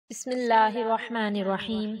بسم اللہ الرحمن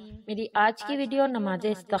الرحیم۔ میری آج کی ویڈیو نماز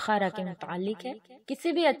استخارہ کے متعلق ہے۔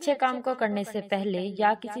 کسی بھی اچھے کام کو کرنے سے پہلے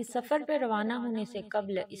یا کسی سفر پہ روانہ ہونے سے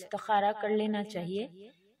قبل استخارہ کر لینا چاہیے۔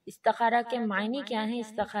 استخارہ کے معنی کیا ہیں؟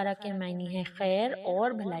 استخارہ کے معنی ہے خیر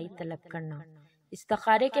اور بھلائی طلب کرنا۔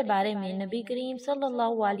 استخارے کے بارے میں نبی کریم صلی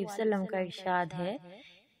اللہ علیہ وسلم کا ارشاد ہے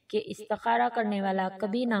کہ استخارہ کرنے والا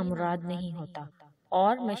کبھی نامراد نہیں ہوتا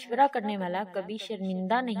اور مشورہ کرنے والا کبھی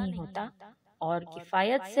شرمندہ نہیں ہوتا اور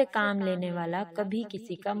کفایت سے کام لینے والا کبھی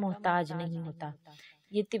کسی کا محتاج نہیں ہوتا۔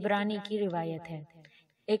 یہ طبرانی کی روایت ہے۔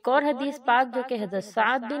 ایک اور حدیث پاک جو کہ حضرت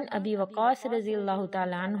سعد بن ابی وقاص رضی اللہ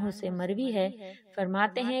تعالیٰ عنہ سے مروی ہے،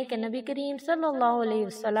 فرماتے ہیں کہ نبی کریم صلی اللہ علیہ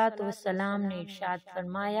وسلم نے ارشاد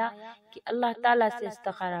فرمایا کہ اللہ تعالیٰ سے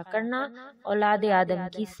استخارہ کرنا اولاد آدم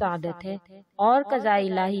کی سعادت ہے اور قضاء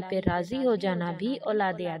الہی پہ راضی ہو جانا بھی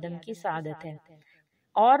اولاد آدم کی سعادت ہے،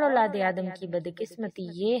 اور اولاد آدم کی بدقسمتی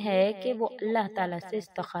یہ ہے کہ وہ اللہ تعالیٰ سے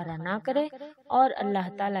استخارہ نہ کرے اور اللہ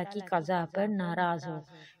تعالیٰ کی قضاء پر ناراض ہو۔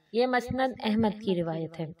 یہ مسند احمد کی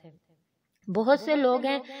روایت ہے۔ بہت سے لوگ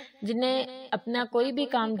ہیں جنہیں اپنا کوئی بھی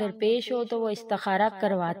کام درپیش ہو تو وہ استخارہ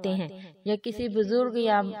کرواتے ہیں، یا کسی بزرگ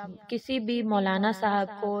یا کسی بھی مولانا صاحب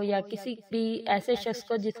کو یا کسی بھی ایسے شخص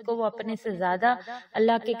کو جس کو وہ اپنے سے زیادہ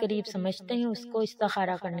اللہ کے قریب سمجھتے ہیں، اس کو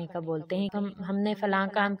استخارہ کرنے کا بولتے ہیں۔ ہم نے فلاں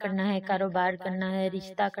کام کرنا ہے، کاروبار کرنا ہے،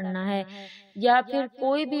 رشتہ کرنا ہے، یا پھر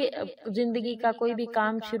کوئی بھی زندگی کا کوئی بھی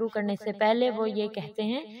کام شروع کرنے سے پہلے وہ یہ کہتے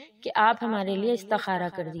ہیں کہ آپ ہمارے لیے استخارہ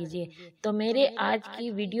کر دیجئے۔ تو میرے آج کی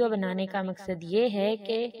ویڈیو بنانے کا مقصد یہ ہے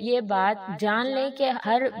کہ یہ بات جان لیں کہ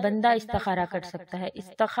ہر بندہ استخارہ کر سکتا ہے۔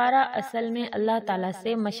 استخارہ اصل میں اللہ تعالیٰ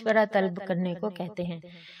سے مشورہ طلب کرنے کو کہتے ہیں۔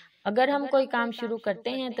 اگر ہم کوئی کام شروع کرتے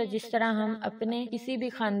ہیں تو جس طرح ہم اپنے کسی بھی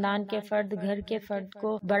خاندان کے فرد، گھر کے فرد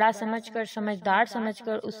کو بڑا سمجھ کر، سمجھدار سمجھ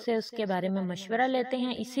کر اس سے اس کے بارے میں مشورہ لیتے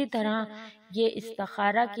ہیں، اسی طرح یہ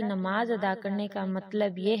استخارہ کی نماز ادا کرنے کا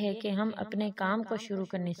مطلب یہ ہے کہ ہم اپنے کام کو شروع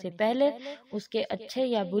کرنے سے پہلے اس کے اچھے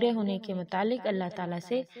یا برے ہونے کے متعلق اللہ تعالیٰ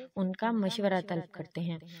سے ان کا مشورہ طلب کرتے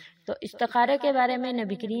ہیں۔ تو استخارے کے بارے میں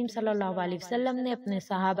نبی کریم صلی اللہ علیہ وسلم نے اپنے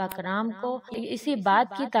صحابہ کرام کو اسی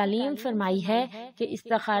بات کی تعلیم فرمائی ہے کہ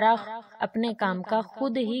استخارہ اپنے کام کا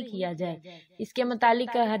خود ہی کیا جائے۔ اس کے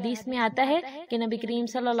متعلق حدیث میں آتا ہے کہ نبی کریم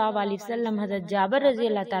صلی اللہ علیہ وسلم حضرت جابر رضی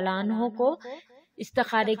اللہ تعالیٰ عنہ کو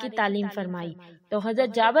استخارے کی تعلیم فرمائی۔ تو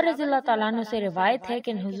حضرت جابر رضی اللہ تعالیٰ عنہ سے روایت ہے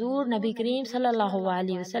کہ حضور نبی کریم صلی اللہ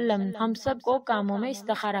علیہ وسلم ہم سب کو کاموں میں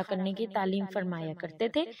استخارہ کرنے کی تعلیم فرمایا کرتے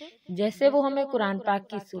تھے۔ جیسے وہ ہمیں قرآن پاک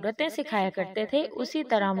کی صورتیں سکھایا کرتے تھے، اسی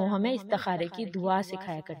طرح وہ ہمیں استخارے کی دعا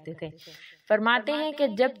سکھایا کرتے تھے۔ فرماتے ہیں کہ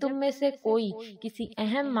جب تم میں سے کوئی کسی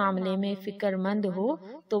اہم معاملے میں فکر مند ہو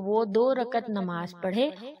تو وہ 2 رکعت نماز پڑھے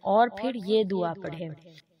اور پھر یہ دعا پڑھے: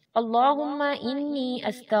 اللہم انی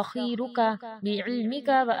استخیرک بعلمک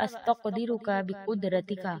واستقدرک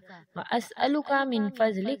بقدرتک واسألک من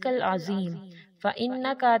فضلک العظیم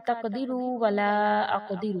فإنک تقدر ولا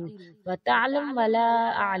اقدر وتعلم ولا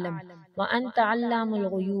اعلم وانت علام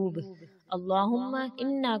الغیوب اللہم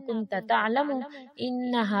انا کنت تعلم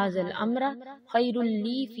ان ھذا الامر خیر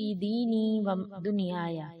لی فی دینی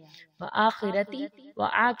ودنیای وآخرتی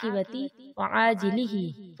وعاقبتی وعاجلہ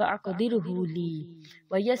فاقدرہ لی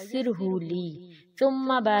ویسرہ لی ثم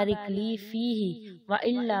بارک لی فیہ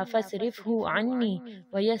والا فاصرفہ عنی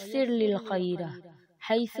ویسر لی الخیر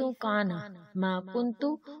حیث کان ما کنت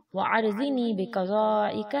وعرضنی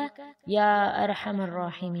بقضائک یا ارحم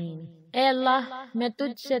الراحمین۔ اے اللہ، میں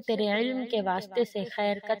تجھ سے تیرے علم کے واسطے سے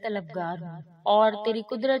خیر کا طلبگار ہوں اور تیری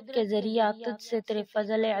قدرت کے ذریعہ تجھ سے تیرے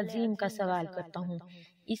فضل عظیم کا سوال کرتا ہوں،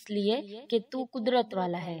 اس لیے کہ تو قدرت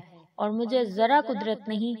والا ہے اور مجھے ذرا قدرت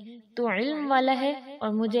نہیں، تو علم والا ہے اور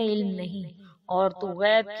مجھے علم نہیں، اور تو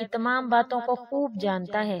غیب کی تمام باتوں کو خوب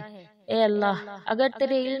جانتا ہے۔ اے اللہ، اگر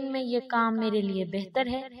تیرے علم میں یہ کام میرے لیے بہتر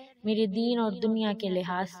ہے، میرے دین اور دنیا کے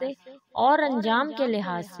لحاظ سے اور انجام کے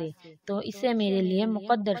لحاظ سے، تو اسے میرے لیے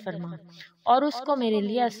مقدر فرما اور اس کو میرے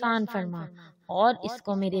لیے آسان فرما اور اس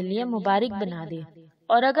کو میرے لیے مبارک بنا دے،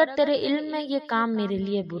 اور اگر تیرے علم میں یہ کام میرے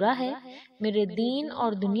لیے برا ہے، میرے دین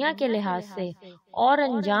اور دنیا کے لحاظ سے اور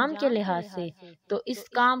انجام کے لحاظ سے، تو اس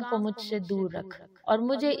کام کو مجھ سے دور رکھ اور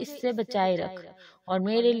مجھے اس سے بچائے رکھ، اور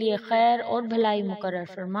میرے لیے خیر اور بھلائی مقرر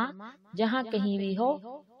فرما جہاں کہیں بھی ہو،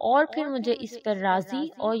 اور پھر مجھے اس پر راضی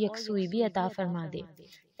اور یکسوئی بھی عطا فرما دے۔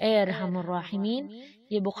 اے ارحم الراحمین۔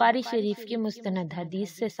 یہ بخاری شریف کی مستند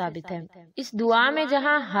حدیث سے ثابت ہے۔ اس دعا میں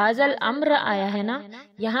جہاں حاضل امر آیا ہے نا،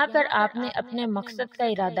 یہاں پر آپ نے اپنے مقصد کا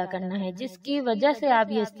ارادہ کرنا ہے، جس کی وجہ سے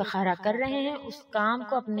آپ یہ استخارہ کر رہے ہیں، اس کام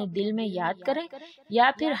کو اپنے دل میں یاد کریں، یا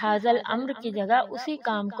پھر حاضل امر کی جگہ اسی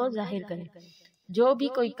کام کو ظاہر کریں۔ جو بھی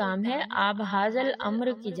کوئی کام ہے آپ حاضل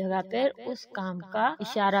امر کی جگہ پر اس کام کا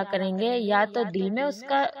اشارہ کریں گے، یا تو دل میں اس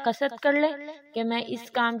کا قصد کر لیں کہ میں اس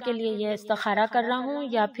کام کے لیے یہ استخارہ کر رہا ہوں،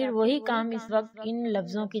 یا پھر وہی کام اس وقت ان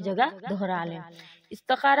لفظوں کی جگہ دہرا لیں۔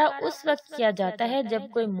 استخارہ اس وقت کیا جاتا ہے جب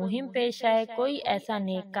کوئی مہم پیش آئے، کوئی ایسا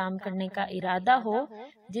نیک کام کرنے کا ارادہ ہو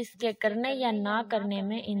جس کے کرنے یا نہ کرنے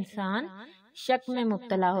میں انسان شک میں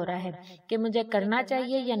مبتلا ہو رہا ہے کہ مجھے کرنا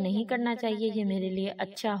چاہیے یا نہیں کرنا چاہیے، یہ میرے لیے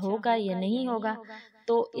اچھا ہوگا یا نہیں ہوگا۔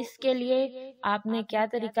 تو اس کے لیے آپ نے کیا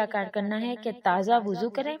طریقہ کار کرنا ہے کہ تازہ وضو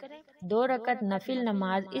کریں، 2 رکعت نفل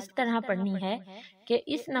نماز اس طرح پڑھنی ہے کہ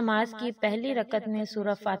اس نماز کی پہلی رکعت میں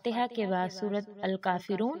سورہ فاتحہ کے بعد سورۃ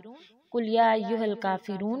الکافرون، قل یا ایھا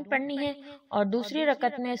الکافرون پڑھنی ہے، اور دوسری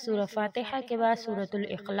رکعت میں سورہ فاتحہ کے بعد سورۃ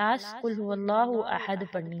الاخلاص، قل ھو اللہ احد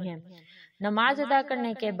پڑھنی ہے۔ نماز ادا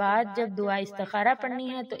کرنے کے بعد جب دعا استخارہ پڑھنی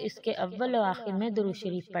ہے تو اس کے اول و آخر میں درود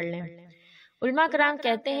شریف پڑھ لیں۔ علماء کرام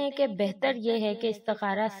کہتے ہیں کہ بہتر یہ ہے کہ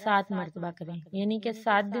استخارہ 7 مرتبہ کریں، یعنی کہ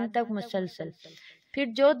 7 دن تک مسلسل، پھر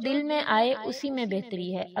جو دل میں آئے اسی میں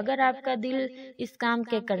بہتری ہے۔ اگر آپ کا دل اس کام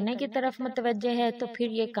کے کرنے کی طرف متوجہ ہے تو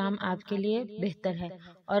پھر یہ کام آپ کے لیے بہتر ہے،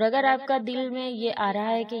 اور اگر آپ کا دل میں یہ آ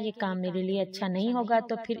رہا ہے کہ یہ کام میرے لیے اچھا نہیں ہوگا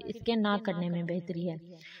تو پھر اس کے نہ کرنے میں بہتری ہے۔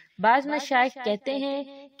 بعض مشائخ کہتے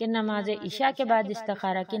ہیں کہ نماز عشاء کے بعد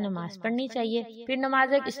استخارہ کی نماز پڑھنی چاہیے، پھر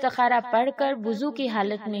نماز استخارہ پڑھ کر وضو کی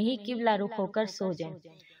حالت میں ہی قبلہ رخ ہو کر سو جائیں،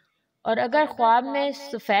 اور اگر خواب میں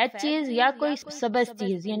سفید چیز یا کوئی سبز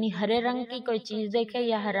چیز یعنی ہرے رنگ کی کوئی چیز دیکھے،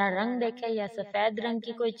 یا ہرا رنگ دیکھے، یا سفید رنگ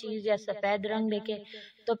کی کوئی چیز یا سفید رنگ دیکھے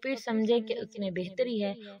تو پھر سمجھے کہ اس میں بہتری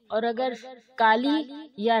ہے، اور اگر کالی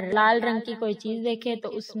یا لال رنگ کی کوئی چیز دیکھے تو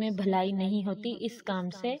اس میں بھلائی نہیں ہوتی، اس کام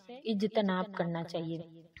سے اجتناب کرنا چاہیے۔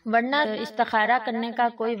 ورنہ استخارہ کرنے کا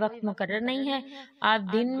کوئی وقت مقرر نہیں ہے،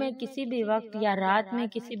 آپ دن میں کسی بھی وقت یا رات میں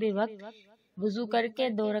کسی بھی وقت وضو کر کے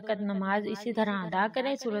 2 رکعت نماز اسی طرح ادا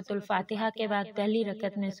کریں۔ سورۃ الفاتحہ کے بعد پہلی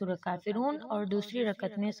رکعت میں سورہ کافرون اور دوسری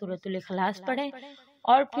رکعت میں سورۃ الاخلاص پڑھیں،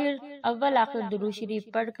 اور پھر اول آخر درود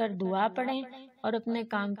شریف پڑھ کر دعا پڑھیں اور اپنے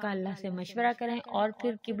کام کا اللہ سے مشورہ کریں، اور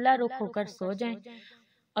پھر قبلہ رخ ہو کر سو جائیں۔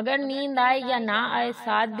 اگر نیند آئے یا نہ آئے،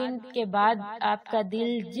 7 دن کے بعد آپ کا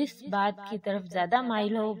دل جس بات کی طرف زیادہ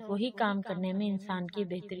مائل ہو وہی کام کرنے میں انسان کی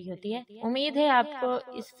بہتری ہوتی ہے۔ امید ہے آپ کو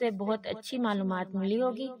اس سے بہت اچھی معلومات ملی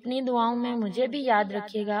ہوگی۔ اپنی دعاؤں میں مجھے بھی یاد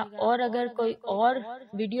رکھیے گا، اور اگر کوئی اور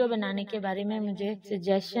ویڈیو بنانے کے بارے میں مجھے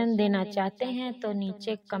سجیشن دینا چاہتے ہیں تو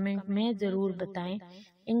نیچے کمنٹ میں ضرور بتائیں،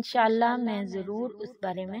 انشاء میں ضرور اس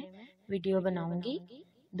بارے میں ویڈیو بناؤں گی۔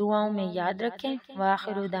 دعاؤں میں یاد رکھیں۔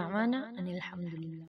 وآخر دعوانا ان الحمدللہ۔